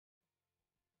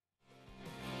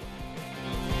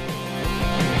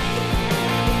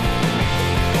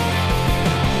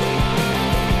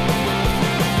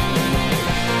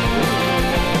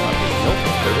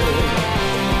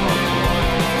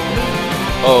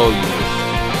Oh, you.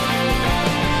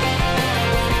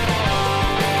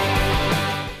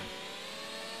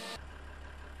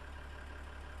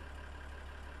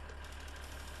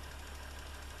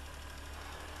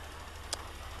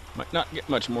 Might not get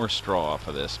much more straw off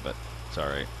of this, but it's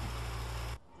alright.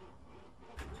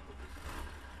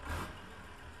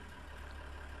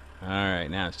 Alright,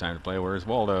 now it's time to play Where's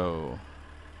Waldo?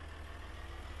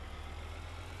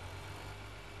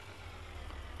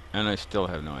 And I still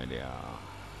have no idea.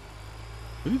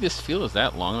 Maybe this field is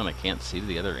that long that I can't see to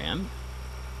the other end?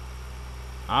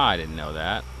 Ah, I didn't know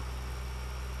that.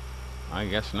 I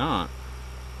guess not.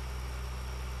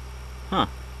 Huh.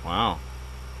 Wow.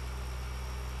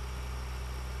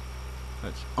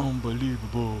 That's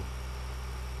unbelievable.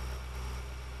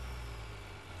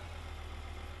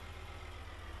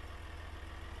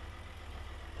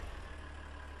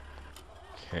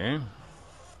 Okay.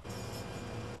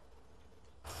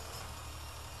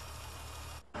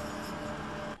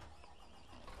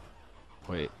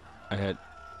 Wait, I had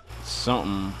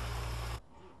something.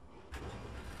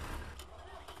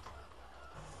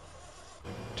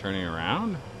 Turning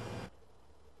around?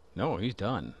 No, he's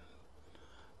done.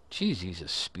 Jeez, he's a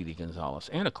speedy Gonzalez.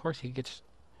 And of course he gets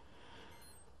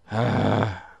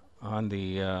on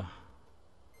the how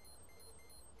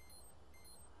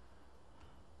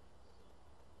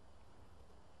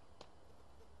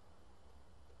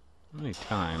many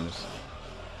times?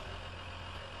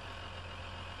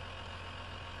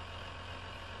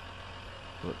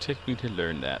 Will it take me to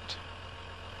learn that?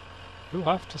 You'll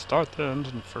have to start the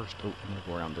engine first. Oh, I'm gonna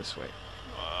go around this way.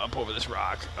 Up over this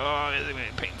rock. Oh, it's gonna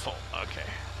be painful. Okay.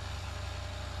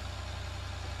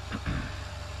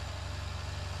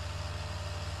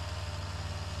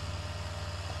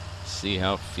 See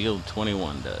how field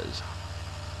 21 does.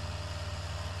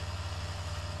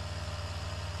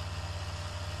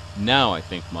 Now I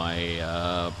think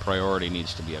my priority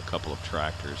needs to be a couple of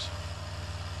tractors.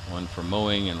 One for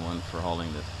mowing and one for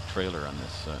hauling the trailer on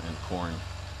this and corn.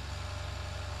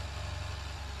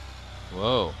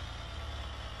 Whoa.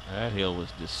 That hill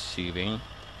was deceiving.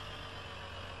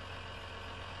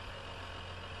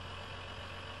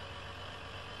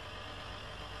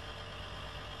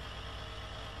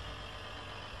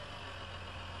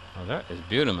 Oh, that is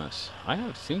beautiful.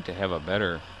 I seem to have a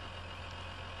better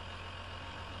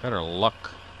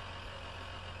luck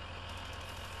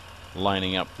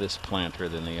lining up this planter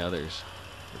than the others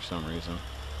for some reason.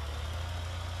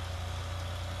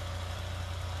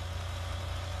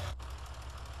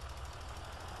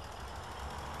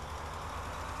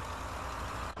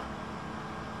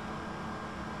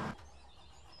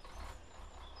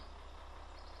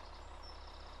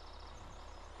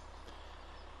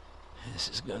 This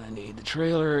is gonna need the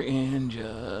trailer in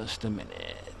just a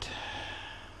minute.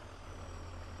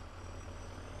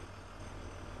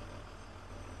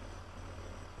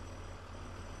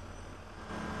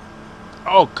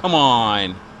 Oh, come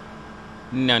on!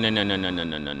 No, no, no, no, no, no,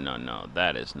 no, no, no, no.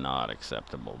 That is not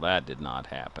acceptable. That did not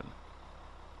happen.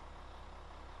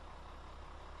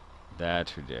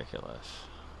 That's ridiculous.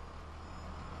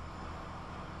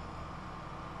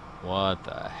 What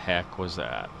the heck was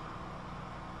that?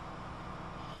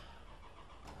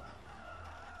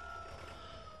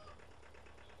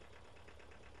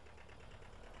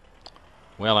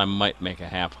 Well, I might make a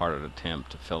half-hearted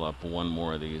attempt to fill up one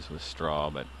more of these with straw,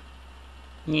 but...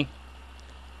 Nyeh.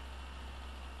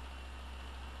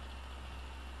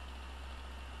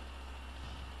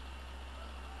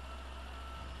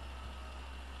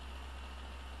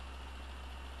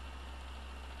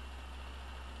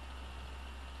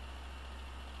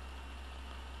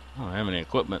 I don't have any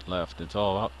equipment left. It's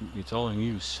all out. It's all in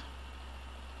use.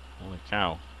 Holy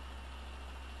cow.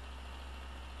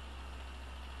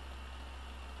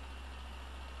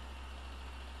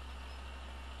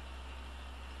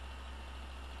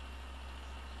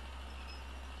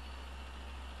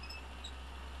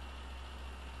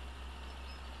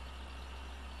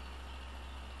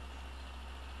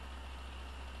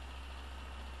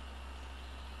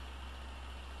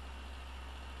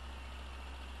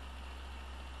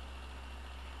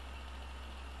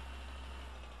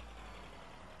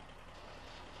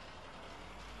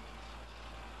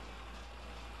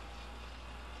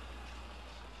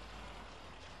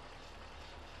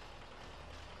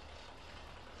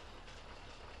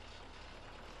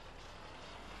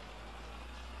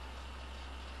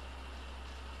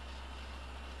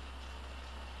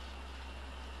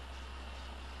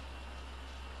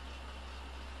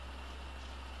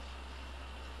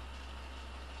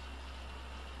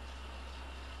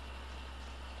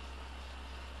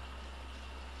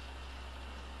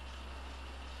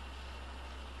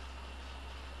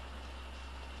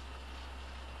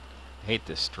 I hate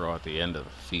this straw at the end of the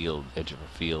field, edge of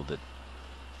a field that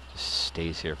just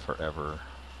stays here forever.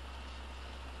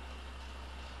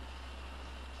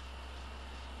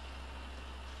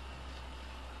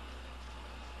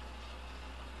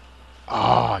 Oh,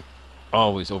 I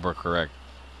always overcorrect.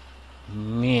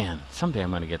 Man, someday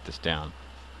I'm going to get this down.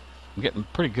 I'm getting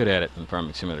pretty good at it in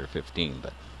Farming Simulator 15,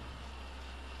 but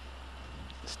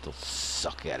I still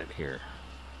suck at it here.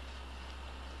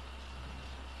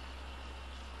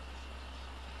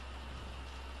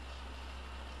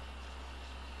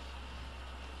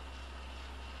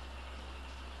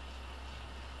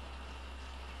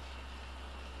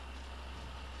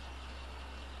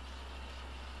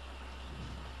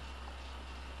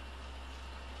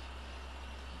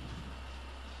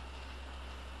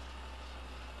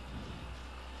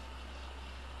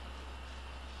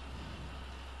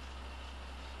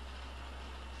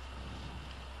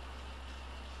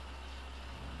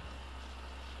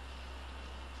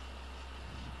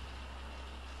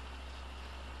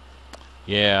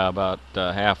 Yeah, about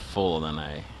half full, and then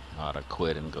I ought to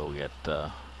quit and go get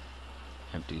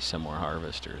empty some more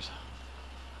harvesters.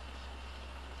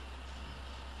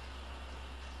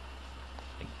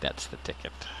 I think that's the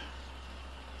ticket.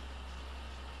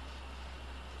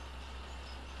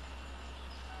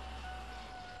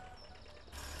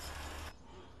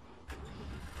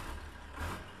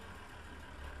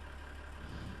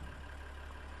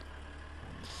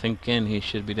 Thinking he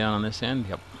should be down on this end.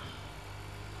 Yep.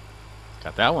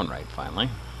 Got that one right finally.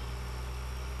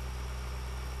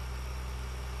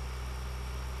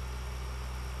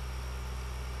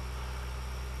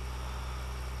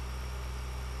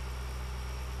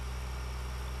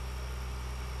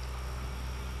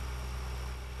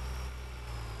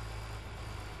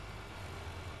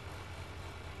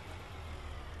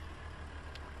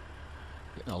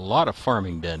 Getting a lot of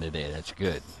farming done today. That's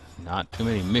good. Not too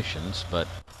many missions, but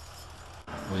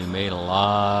we made a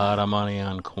lot of money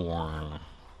on corn.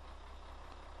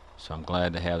 So I'm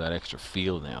glad to have that extra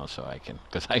field now so I can,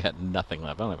 because I got nothing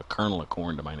left. I don't have a kernel of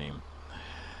corn to my name.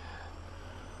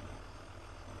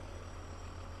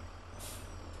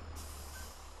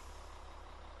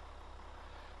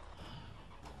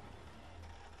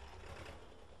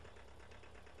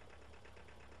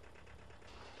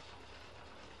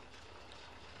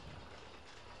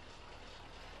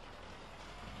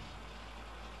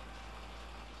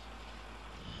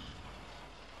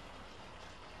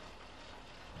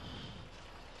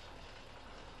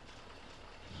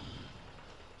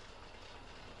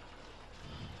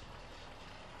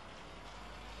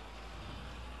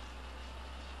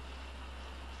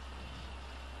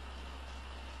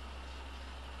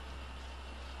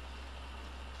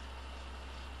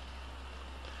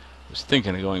 I was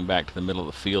thinking of going back to the middle of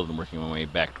the field and working my way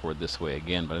back toward this way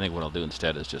again, but I think what I'll do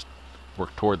instead is just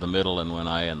work toward the middle, and when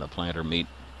I and the planter meet,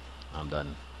 I'm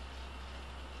done.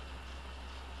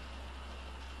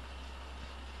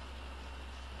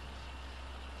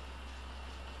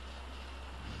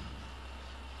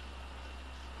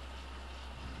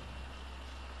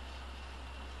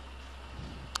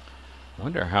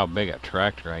 Wonder how big a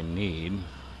tractor I need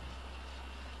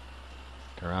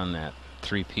to run that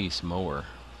 3-piece mower.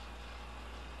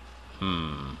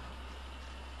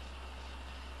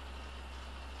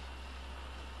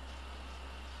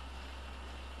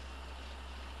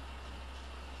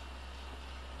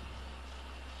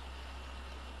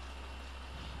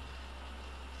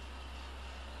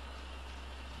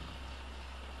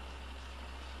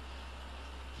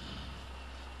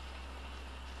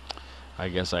 I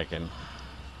guess I can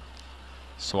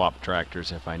swap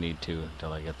tractors if I need to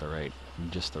until I get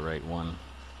just the right one.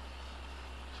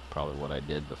 That's probably what I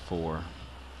did before.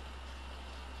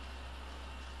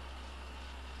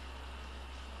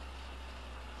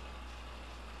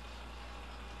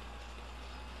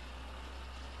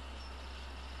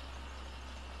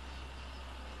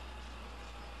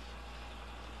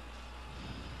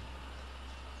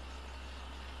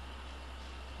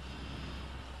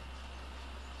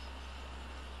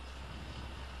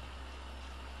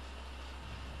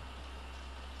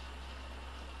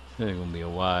 It's going to be a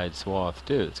wide swath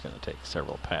too. It's going to take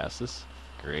several passes.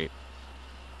 Great.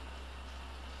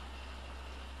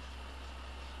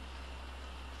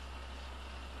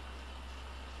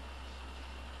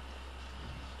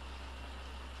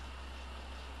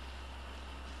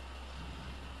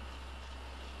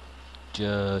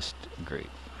 Just great.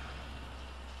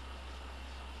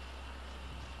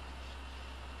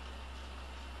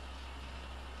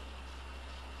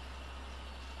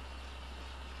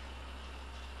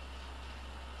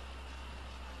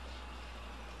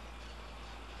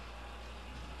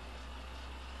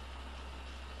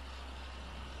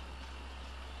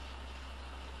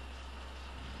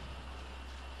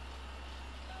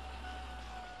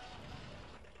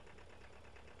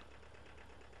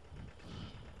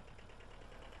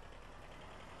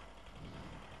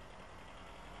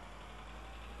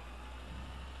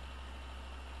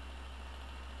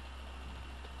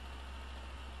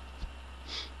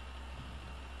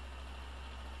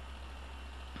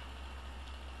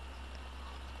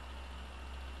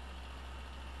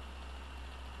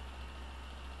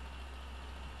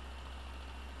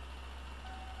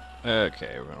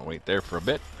 Okay, we're gonna wait there for a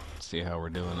bit. See how we're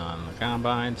doing on the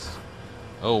combines.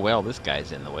 Oh well, this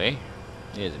guy's in the way,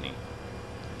 isn't he?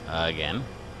 Again.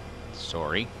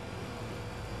 Sorry.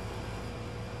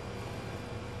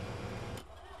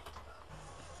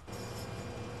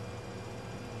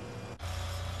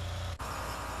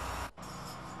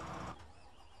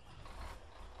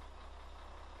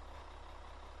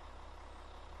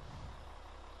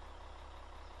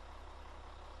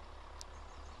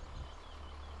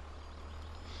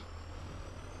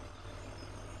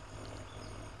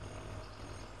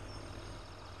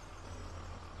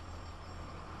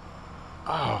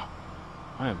 Oh,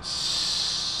 I am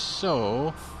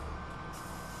so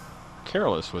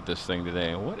careless with this thing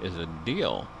today. What is the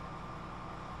deal?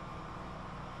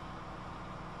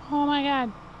 Oh my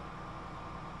god.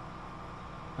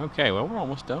 Okay, well, we're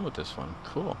almost done with this one.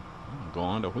 Cool. I'll go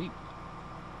on to wheat.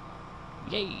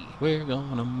 Yay! We're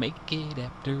gonna make it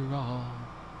after all.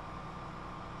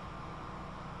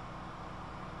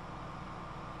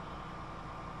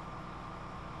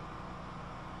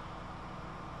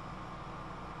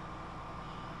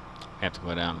 I have to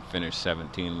go down and finish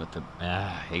 17 with the. I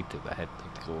hate to. I had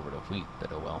to go over to wheat,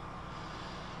 but oh well.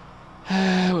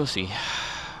 We'll see.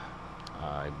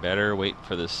 I better wait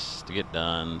for this to get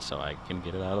done so I can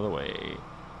get it out of the way.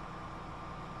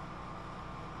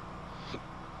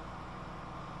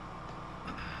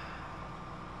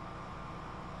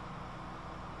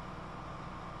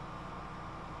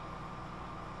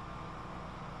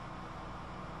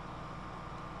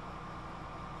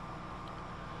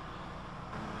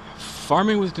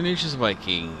 Farming with Tenacious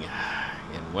Viking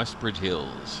in Westbridge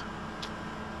Hills.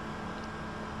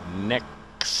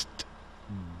 Next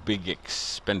big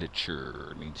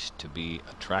expenditure needs to be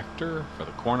a tractor for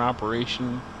the corn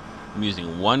operation. I'm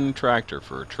using one tractor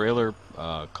for a trailer,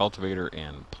 cultivator,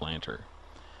 and planter.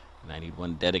 And I need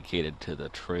one dedicated to the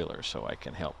trailer so I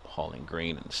can help hauling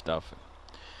grain and stuff.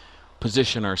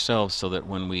 Position ourselves so that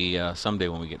when we someday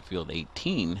when we get field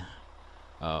 18,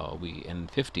 we in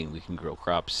 15 we can grow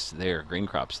crops there, grain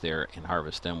crops there, and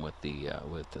harvest them with the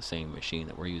same machine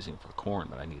that we're using for corn.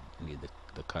 But I need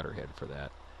the cutter head for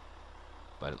that.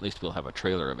 But at least we'll have a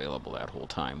trailer available that whole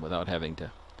time without having to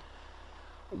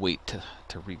wait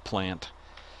to replant.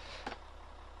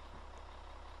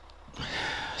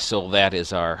 So that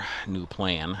is our new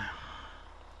plan.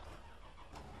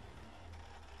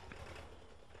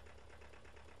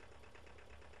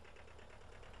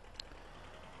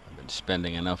 I've been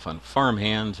spending enough on farm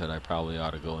hands that I probably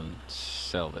ought to go and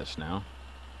sell this now.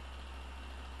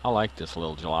 I like this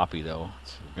little jalopy though.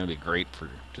 It's going to be great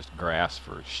for just grass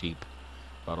for sheep.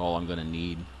 About all I'm going to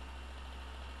need.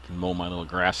 Can mow my little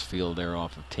grass field there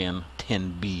off of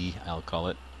 10B, I'll call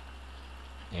it.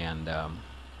 And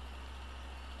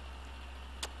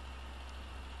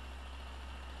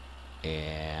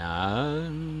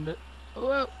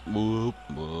whoop,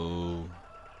 whoa.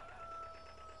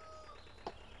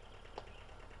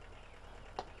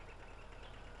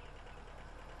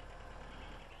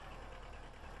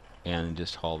 And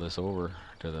just haul this over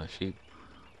to the sheep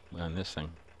on this thing.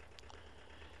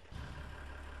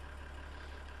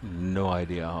 No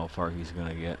idea how far he's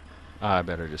gonna get. I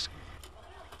better just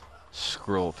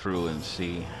scroll through and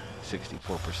see.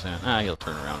 64%. He'll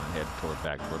turn around and head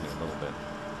back toward me a little bit.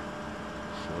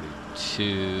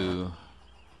 42.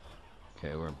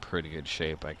 Okay, we're in pretty good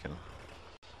shape. I can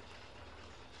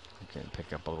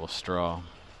pick up a little straw.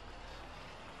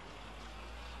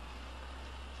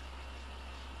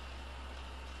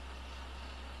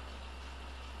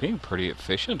 Being pretty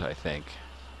efficient, I think.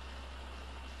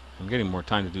 I'm getting more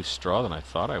time to do straw than I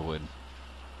thought I would.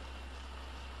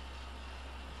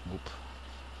 Whoop.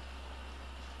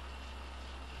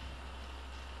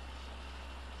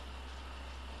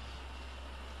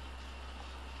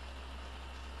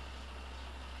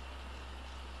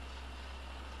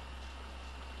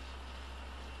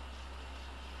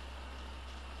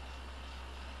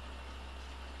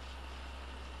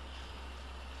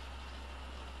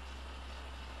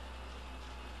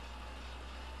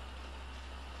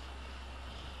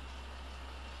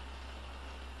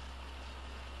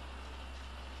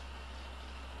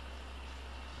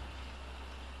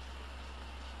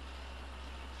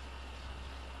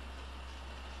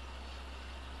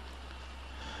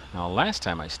 Now, last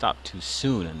time I stopped too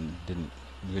soon and didn't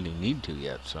really need to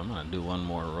yet, so I'm going to do one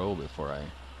more row before I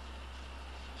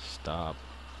stop.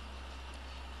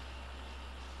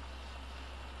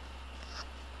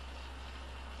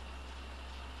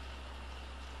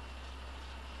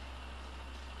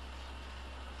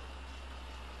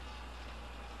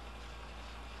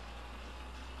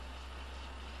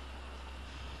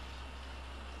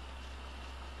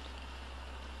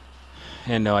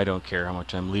 And no, I don't care how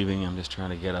much I'm leaving. I'm just trying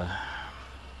to get a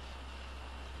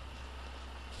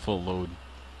full load.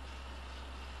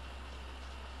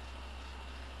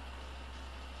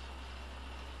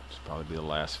 This will probably be the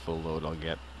last full load I'll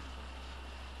get.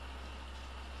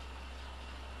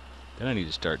 Then I need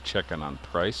to start checking on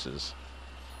prices.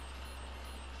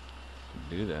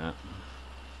 Do that.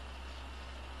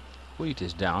 Wheat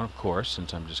is down, of course,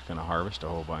 since I'm just going to harvest a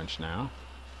whole bunch now.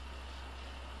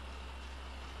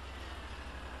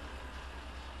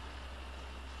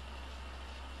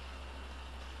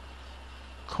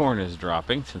 Corn is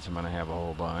dropping since I'm going to have a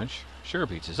whole bunch. Sugar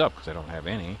beets is up because I don't have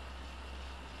any.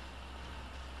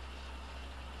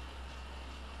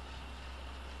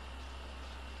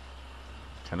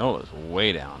 Canola is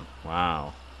way down.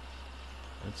 Wow.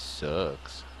 That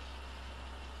sucks.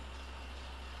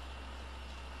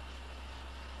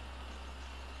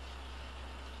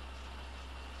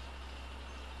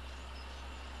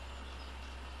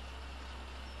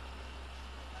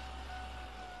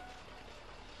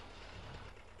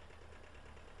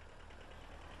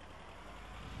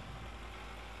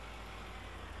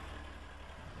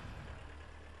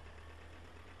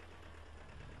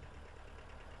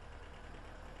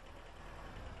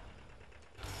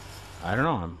 I don't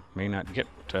know. I may not get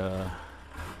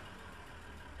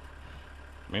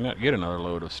another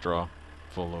load of straw,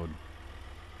 full load.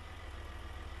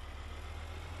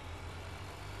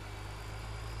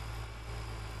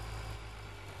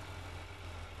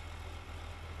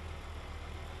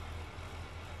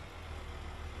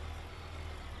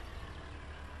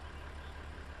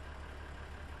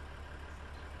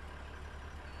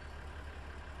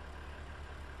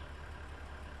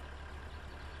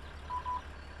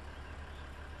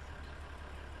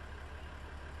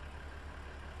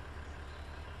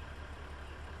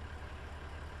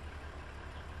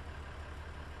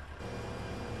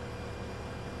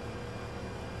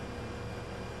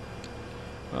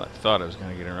 Well, I thought I was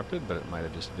going to get interrupted, but it might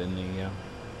have just been the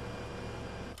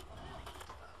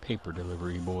paper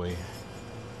delivery boy.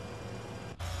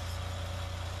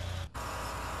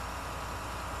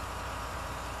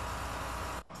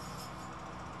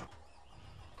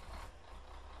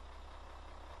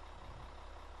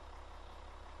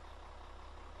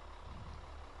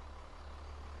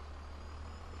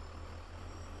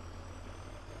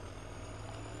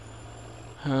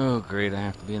 Oh, great, I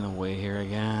have to be in the way here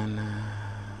again.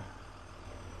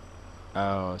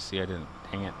 Oh, see, I didn't.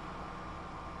 Dang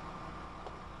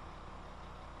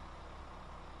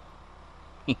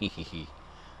it.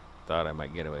 Thought I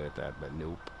might get away with that, but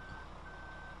nope.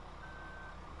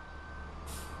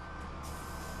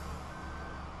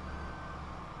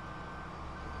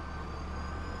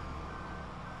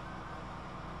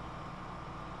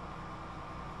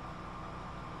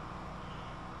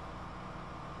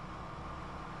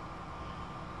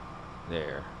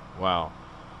 There. Wow.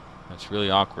 That's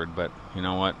really awkward, but you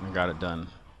know what? I got it done.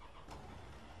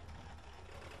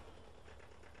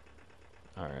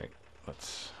 Alright,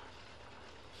 let's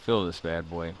fill this bad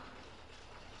boy.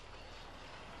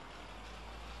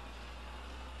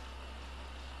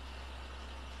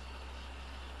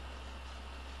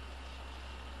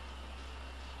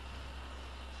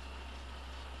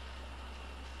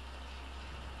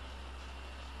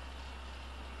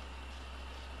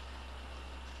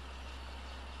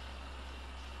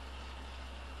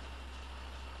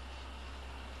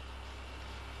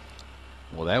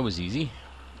 Well, that was easy.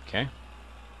 Okay.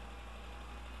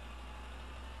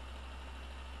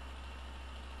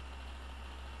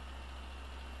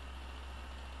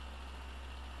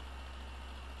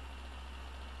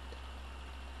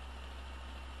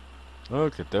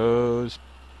 Look at those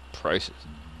prices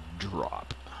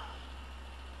drop.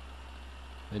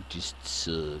 That just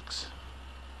sucks.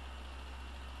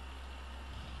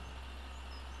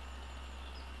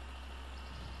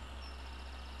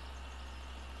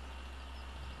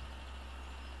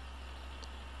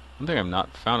 One thing I've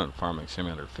not found in Farming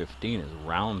Simulator 15 is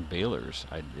round balers.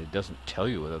 It doesn't tell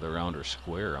you whether they're round or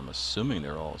square. I'm assuming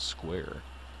they're all square,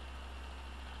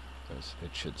 because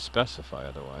it should specify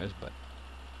otherwise, but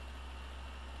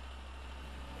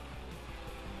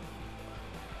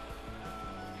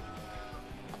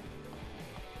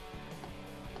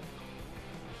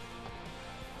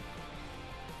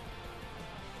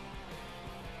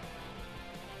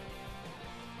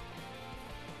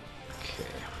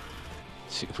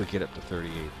see if we get up to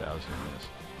 38,000 in this.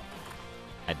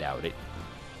 I doubt it.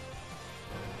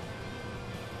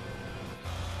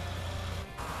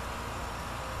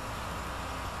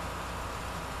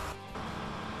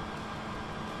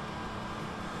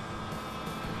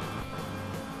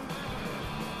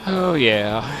 Oh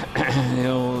yeah, the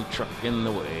old truck in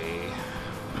the way.